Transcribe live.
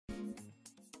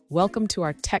Welcome to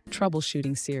our Tech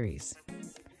Troubleshooting series.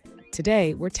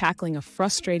 Today, we're tackling a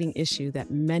frustrating issue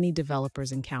that many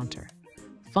developers encounter.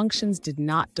 Functions did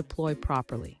not deploy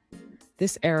properly.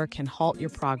 This error can halt your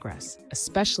progress,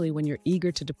 especially when you're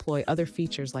eager to deploy other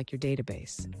features like your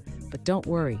database. But don't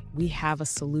worry, we have a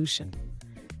solution.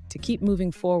 To keep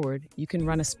moving forward, you can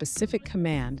run a specific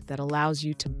command that allows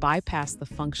you to bypass the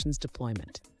function's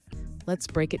deployment. Let's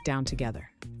break it down together.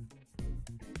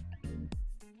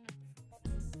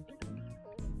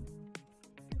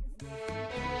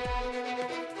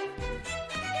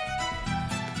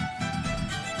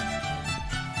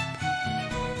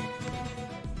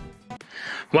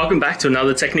 Welcome back to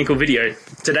another technical video.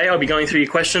 Today I'll be going through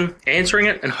your question, answering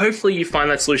it, and hopefully you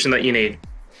find that solution that you need.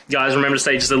 Guys, remember to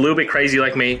stay just a little bit crazy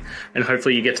like me, and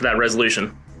hopefully you get to that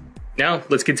resolution. Now,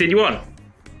 let's continue on.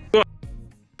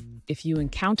 If you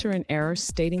encounter an error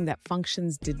stating that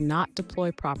functions did not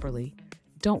deploy properly,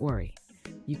 don't worry.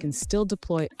 You can still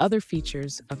deploy other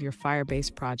features of your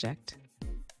Firebase project.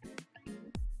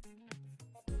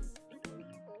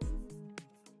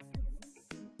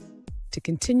 To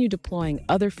continue deploying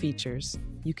other features,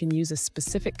 you can use a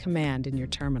specific command in your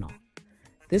terminal.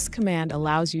 This command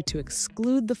allows you to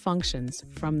exclude the functions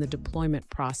from the deployment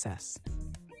process.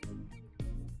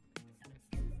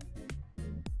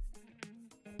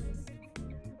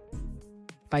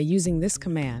 By using this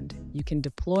command, you can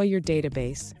deploy your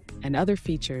database and other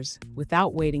features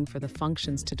without waiting for the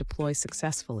functions to deploy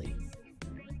successfully.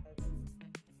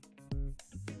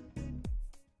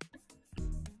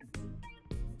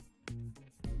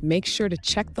 Make sure to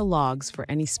check the logs for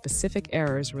any specific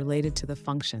errors related to the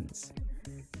functions.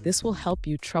 This will help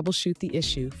you troubleshoot the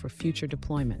issue for future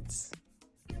deployments.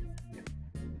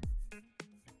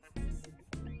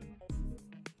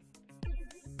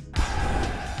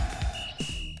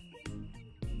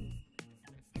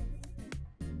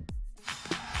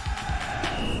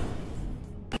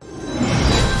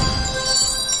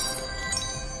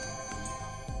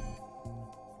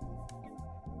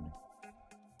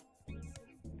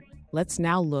 Let's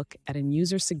now look at a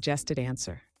user-suggested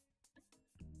answer.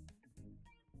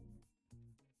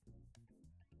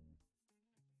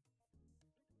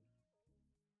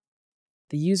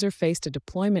 The user faced a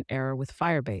deployment error with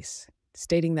Firebase,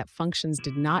 stating that functions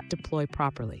did not deploy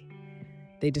properly.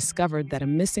 They discovered that a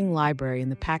missing library in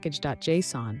the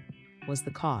package.json was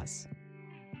the cause.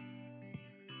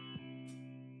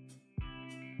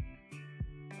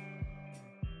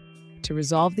 To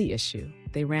resolve the issue,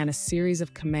 they ran a series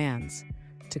of commands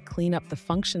to clean up the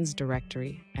functions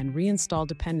directory and reinstall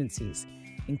dependencies,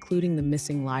 including the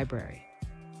missing library.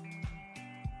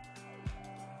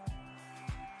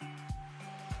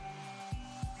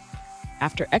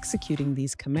 After executing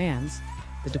these commands,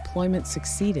 the deployment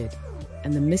succeeded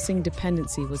and the missing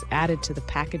dependency was added to the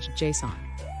package.json.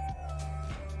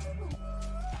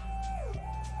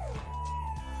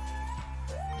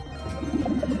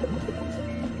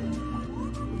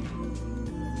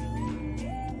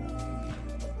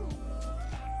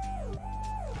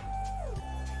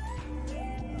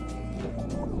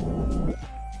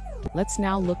 Let's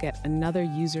now look at another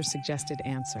user-suggested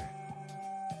answer.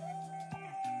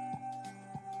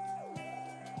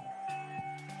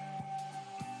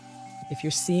 If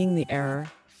you're seeing the error,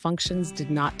 functions did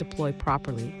not deploy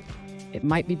properly, it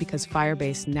might be because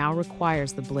Firebase now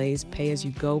requires the Blaze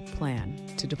pay-as-you-go plan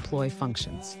to deploy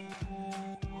functions.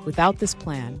 Without this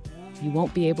plan, you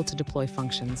won't be able to deploy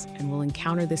functions and will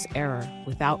encounter this error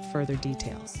without further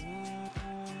details.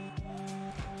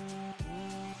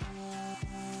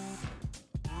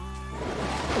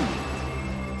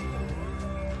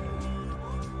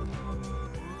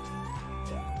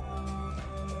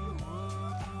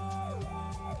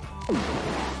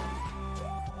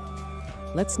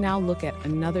 Let's now look at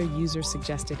another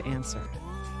user-suggested answer.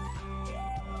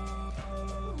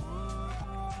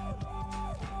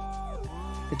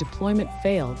 The deployment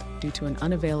failed due to an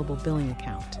unavailable billing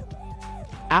account.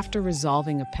 After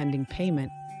resolving a pending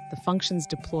payment, the functions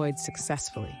deployed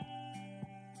successfully.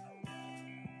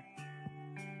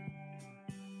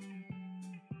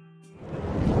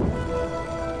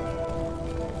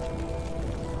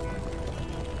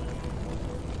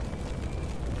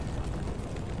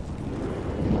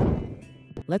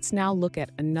 Let's now look at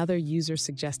another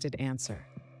user-suggested answer.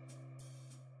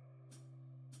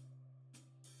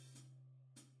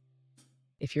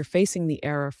 If you're facing the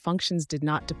error, functions did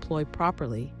not deploy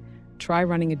properly, try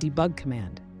running a debug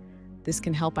command. This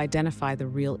can help identify the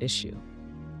real issue.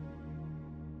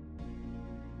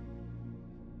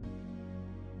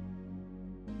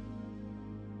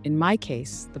 In my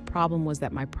case, the problem was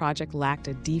that my project lacked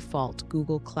a default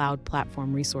Google Cloud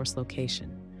Platform resource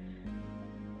location.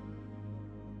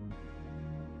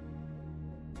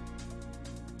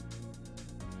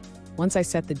 Once I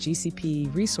set the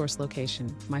GCP resource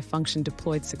location, my function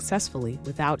deployed successfully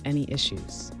without any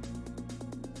issues.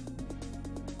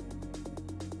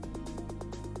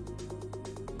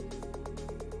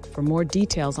 For more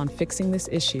details on fixing this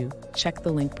issue, check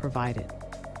the link provided.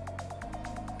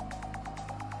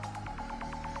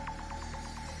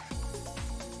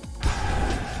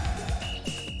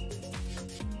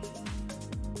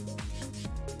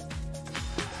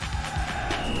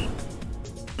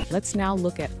 Let's now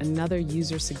look at another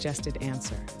user-suggested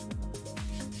answer.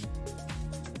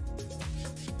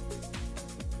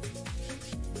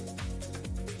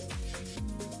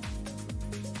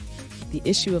 The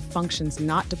issue of functions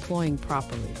not deploying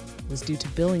properly was due to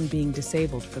billing being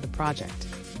disabled for the project.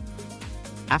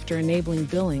 After enabling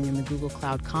billing in the Google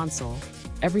Cloud Console,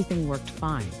 everything worked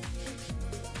fine.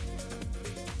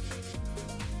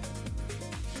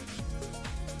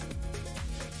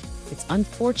 It's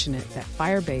unfortunate that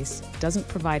Firebase doesn't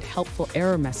provide helpful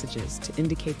error messages to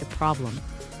indicate the problem,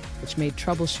 which made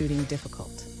troubleshooting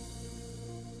difficult.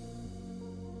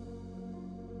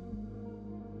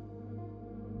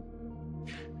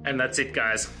 And that's it,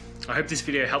 guys. I hope this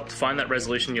video helped find that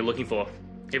resolution you're looking for.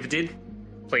 If it did,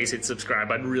 please hit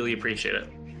subscribe. I'd really appreciate it.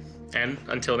 And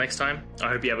until next time, I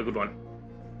hope you have a good one.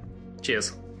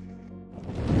 Cheers.